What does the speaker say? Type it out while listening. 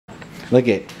Look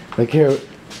here.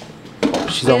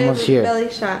 She's almost here.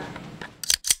 Belly shot.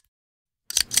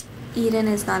 Eden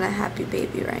is not a happy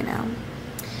baby right now.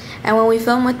 And when we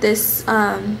film with this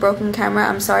broken camera,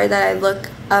 I'm sorry that I look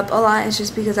up a lot. It's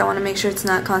just because I want to make sure it's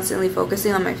not constantly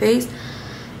focusing on my face.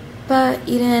 But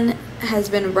Eden has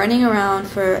been running around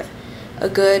for a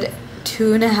good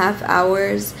 2.5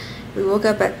 hours. We woke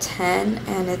up at 10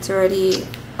 and it's already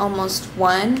almost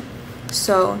 1.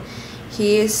 So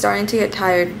he is starting to get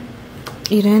tired.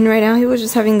 Eden, right now he was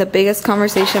just having the biggest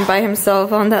conversation by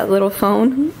himself on that little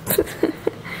phone.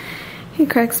 He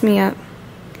cracks me up.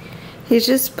 He's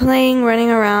just playing, running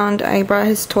around. I brought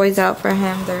his toys out for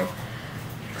him. They're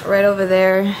right over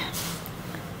there.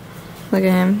 Look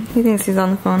at him. He thinks he's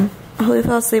on the phone. Julio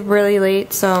fell asleep really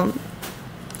late, so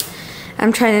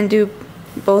I'm trying to do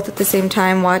both at the same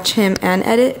time, watch him and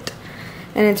edit.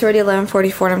 And it's already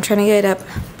 11:44 and I'm trying to get up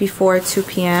before 2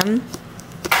 p.m.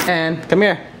 And come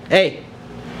here. Hey,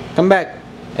 come back.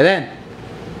 And then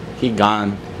he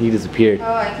gone. He disappeared.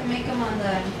 Oh, I can make him on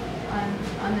the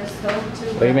stove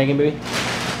too. What are you making, baby?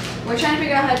 We're trying to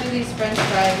figure out how to do these French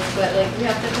fries, but like we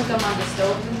have to cook them on the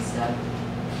stove and stuff.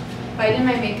 But I did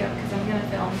my makeup because I'm gonna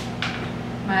film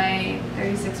my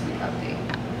 36-week update.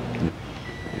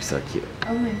 You're so cute.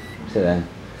 Oh my. Sit down.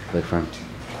 Look front.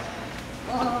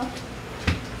 Oh.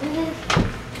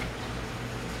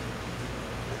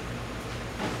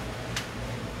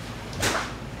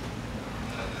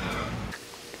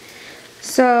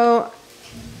 So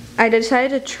I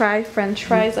decided to try French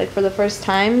fries like for the first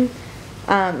time,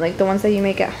 like the ones that you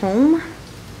make at home.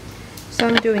 So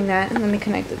I'm doing that. Let me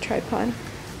connect the tripod.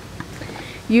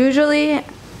 Usually,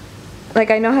 like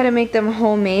I know how to make them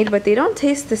homemade, but they don't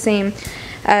taste the same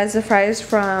as the fries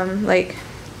from like,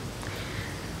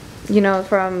 you know,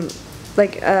 from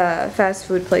like a fast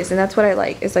food place. And that's what I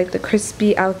like. It's like the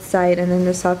crispy outside and then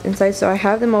the soft inside. So I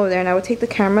have them over there and I would take the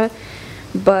camera,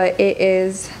 but it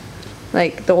is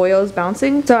like the oil is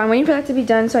bouncing. So I'm waiting for that to be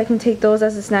done so I can take those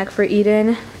as a snack for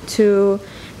Eden to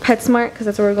PetSmart because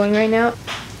that's where we're going right now.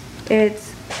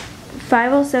 It's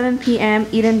 5:07 p.m.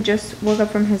 Eden just woke up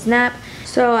from his nap.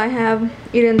 So I have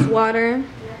Eden's water,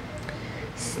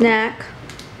 snack,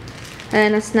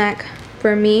 and a snack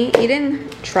for me. Eden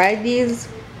tried these.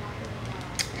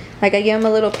 Like I gave him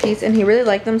a little piece and he really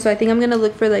liked them. So I think I'm gonna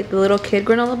look for like the little kid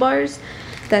granola bars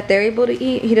that they're able to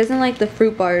eat. He doesn't like the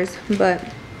fruit bars, but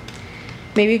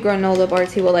maybe granola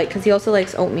bars he will like because he also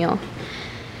likes oatmeal.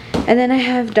 And then I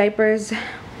have diapers,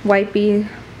 wipey,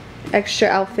 extra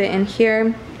outfit in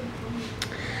here.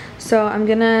 So I'm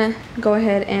gonna go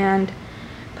ahead and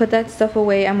put that stuff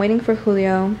away. I'm waiting for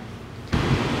Julio.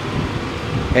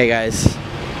 Hey guys,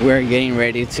 we're getting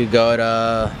ready to go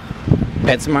to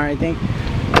PetSmart, I think.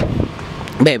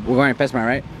 Babe, we're going to PetSmart,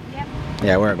 right? Yep.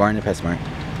 Yeah, we're going to PetSmart.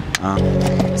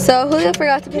 So Julio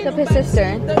forgot to pick up his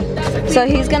sister, so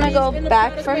he's gonna go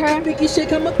back for her,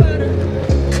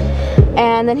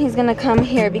 and then he's gonna come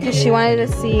here because she wanted to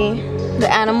see the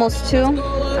animals too.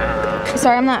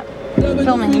 Sorry, I'm not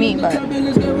filming me, but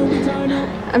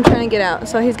I'm trying to get out.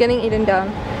 So he's getting Eden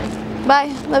down.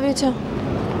 Bye, love you too.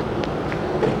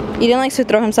 Eden likes to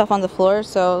throw himself on the floor,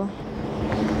 so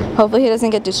hopefully he doesn't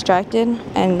get distracted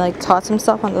and like toss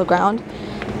himself on the ground.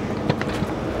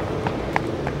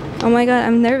 Oh my god,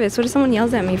 I'm nervous. What if someone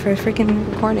yells at me for freaking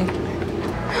recording?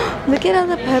 Look at all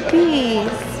the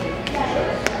puppies.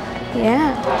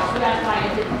 Yeah.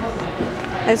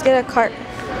 Let's get a cart.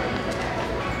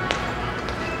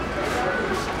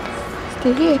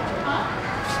 Stay here.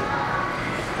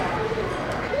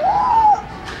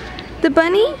 The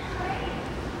bunny?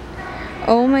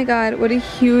 Oh my god, what a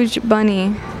huge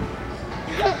bunny.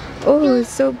 Oh, it's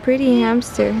so pretty,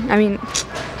 hamster. I mean,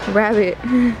 rabbit.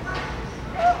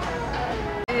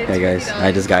 Hey guys,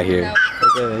 I just got here.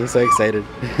 He's so excited.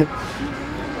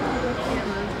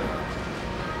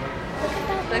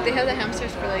 Like they have the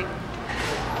hamsters for like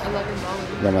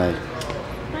 $11. I'm like,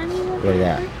 what is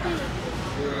that?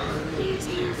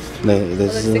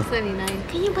 This is $6.99.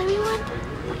 Can you buy me one?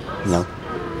 No.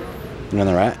 You want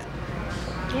the rat?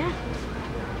 Yeah.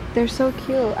 They're so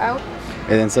cute. Out.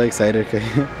 And then so excited. Okay.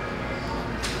 Is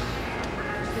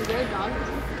there a dog?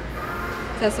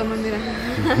 Is that someone gonna?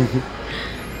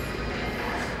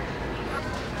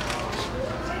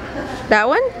 That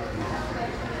one?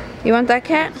 You want that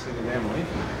cat?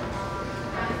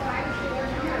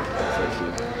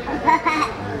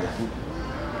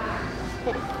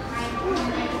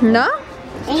 No?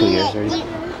 It's 2 years already.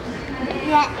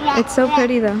 It's so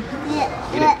pretty though.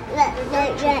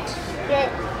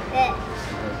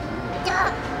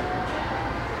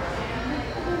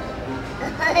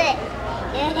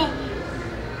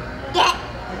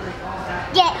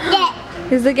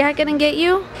 Is the cat gonna get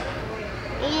you?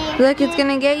 Look, it's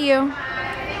gonna get you.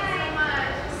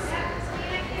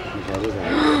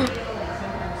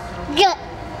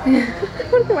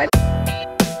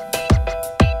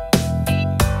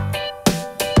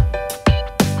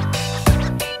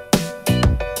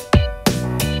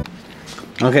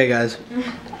 Okay, guys.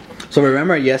 So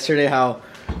remember yesterday how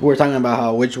we were talking about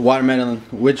how which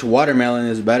watermelon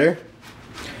is better?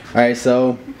 All right,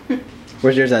 so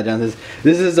where's yours at, Genesis?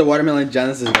 This is the watermelon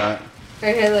Genesis got.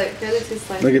 Okay, look.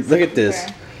 Look at this.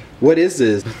 What is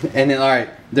this? And then all right,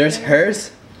 there's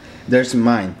hers, there's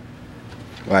mine.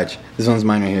 Watch, this one's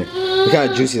mine right here. Look how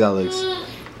juicy that looks.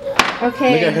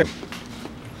 Okay. Look at her.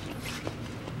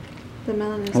 The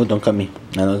melon is. Oh, don't cut me.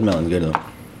 I know this melon's good though.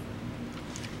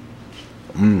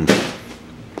 Mmm.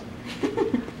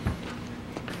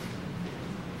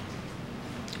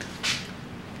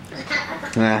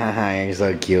 You're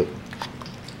so cute.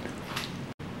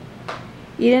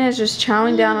 Eden is just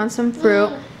chowing down on some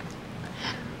fruit.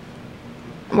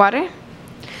 Water?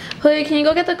 Julio, can you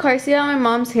go get the car seat out? My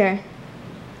mom's here.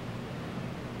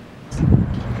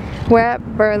 We're at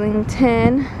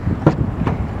Burlington.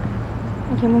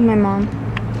 I came with my mom.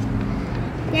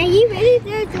 Yeah, you really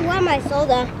there to want my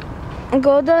soda.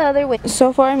 Go the other way.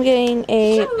 So far I'm getting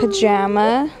a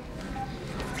pajama,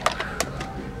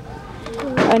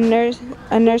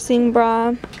 a nursing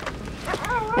bra,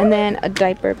 and then a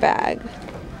diaper bag.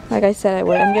 Like I said I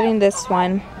would. I'm getting this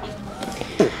one.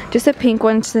 Just a pink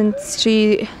one since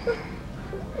she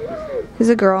is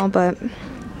a girl, but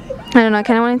I don't know, I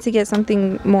kind of wanted to get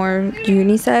something more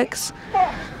unisex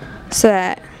so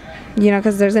that, you know,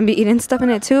 because there's going to be Eden stuff in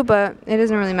it too, but it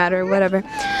doesn't really matter, whatever.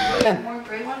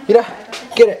 Mira,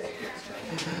 get it.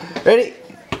 Ready?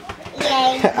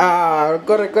 Ah,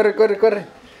 corre, corre, corre, corre.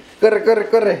 Corre, corre,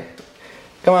 corre.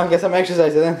 Come on, get some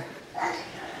exercise then.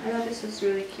 I thought this was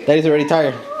really cute. Daddy's already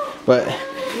tired, but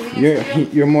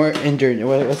you're more injured.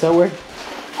 What's that word?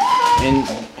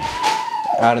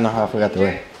 I don't know how I forgot the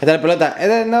word. Esta la pelota.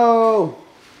 Eden, no.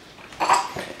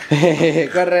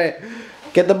 Corre.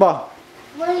 Get the ball.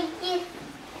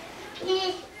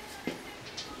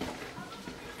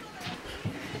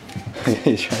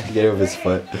 He's trying to get it with his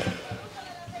foot.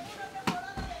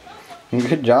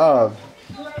 Good job.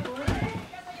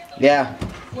 Yeah.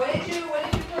 What did you put,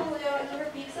 Julio? Is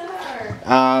it pizza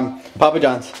or? Papa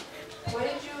John's. What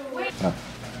did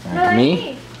you?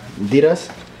 Me, Adidas,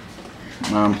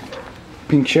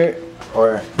 pink shirt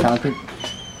or kind of pink,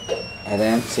 and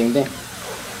then same thing.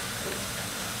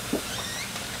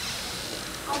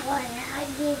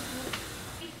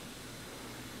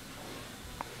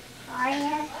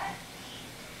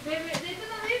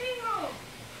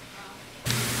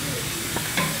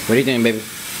 What are you doing, baby?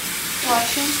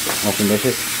 Watching. Washing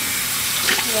dishes?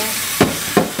 Yeah.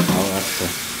 Oh, that's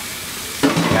cool.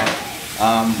 Okay.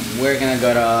 We're gonna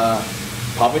go to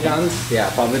Papa John's. Yeah,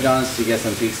 Papa John's to get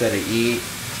some pizza to eat.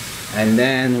 And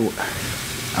then,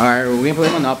 are we gonna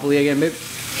play Monopoly again, babe?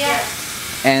 Yeah.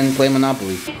 And play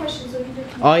Monopoly.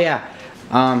 Oh yeah.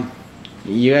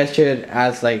 You guys should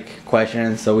ask like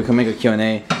questions so we can make a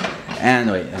Q&A.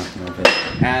 And wait,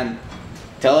 and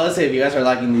tell us if you guys are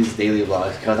liking these daily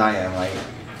vlogs, cause I am. Like,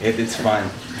 it's fun.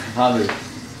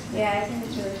 Yeah, I think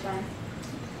it's really fun.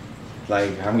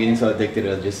 Like, I'm getting so addicted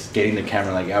to just getting the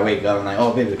camera. Like, I wake up and like,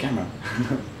 oh baby, the camera.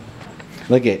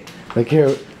 Look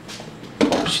here.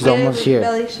 She's almost here.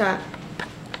 Belly shot.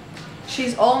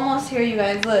 She's almost here, you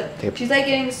guys. Look. Tape. She's like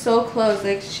getting so close.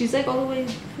 Like she's like all the way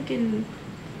freaking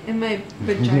in my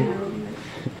vagina.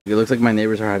 It looks like my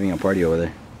neighbors are having a party over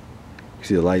there. You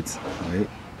see the lights, right?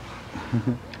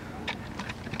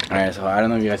 Alright, so I don't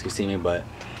know if you guys can see me, but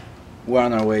we're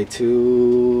on our way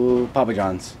to Papa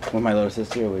John's with my little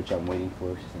sister, which I'm waiting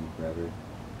for. She's in forever.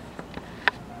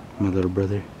 My little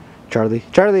brother, Charlie.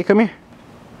 Charlie, come here.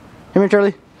 Come here,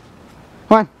 Charlie.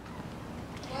 Come on.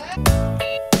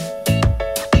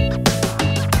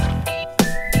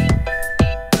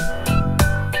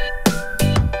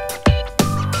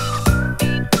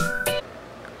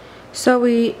 So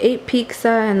we ate pizza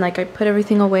and like I put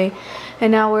everything away,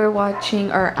 and now we're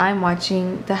watching, or I'm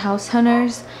watching, The House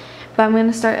Hunters. But I'm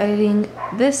gonna start editing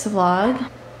this vlog.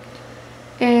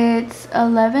 It's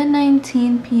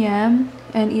 11:19 p.m.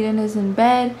 and Eden is in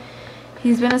bed.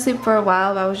 He's been asleep for a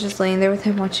while, but I was just laying there with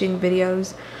him watching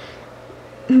videos.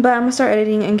 But I'm gonna start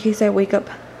editing in case I wake up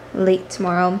late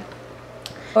tomorrow.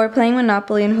 We're playing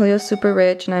Monopoly and Julio's super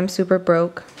rich and I'm super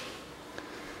broke.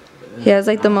 He has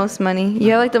like the most money.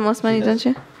 You have like the most money, don't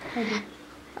you? I do.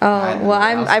 Oh,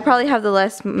 well, I probably have the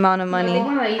less amount of money.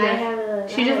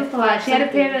 She just was a lot. She had to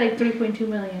pay her like 3.2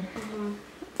 million.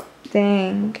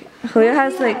 Dang. Julio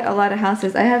has like a lot of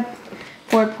houses. I have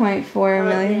 4.4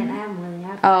 million. I have more than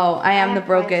that. Oh, I am the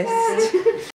brokest.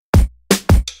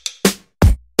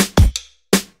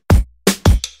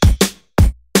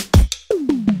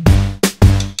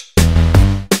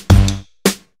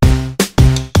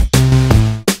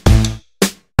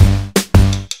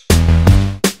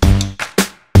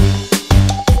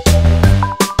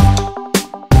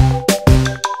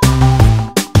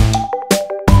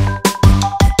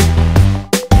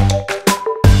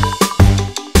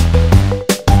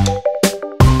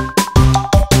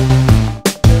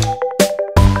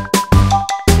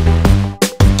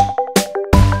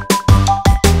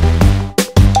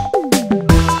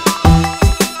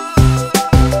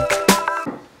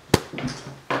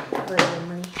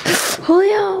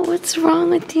 Julio, what's wrong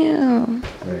with you?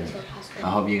 I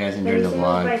hope you guys enjoyed the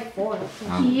vlog. We're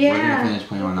gonna finish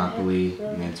playing Monopoly,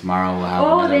 and then tomorrow we'll have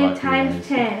another vlog for you guys.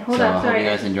 10. Hold so up, I hope you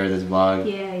guys enjoyed this vlog.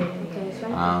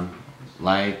 Yeah.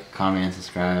 Like, comment, and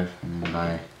subscribe, and then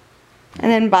bye.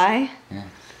 And then bye? Yeah.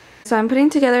 So I'm putting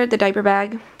together the diaper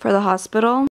bag for the hospital.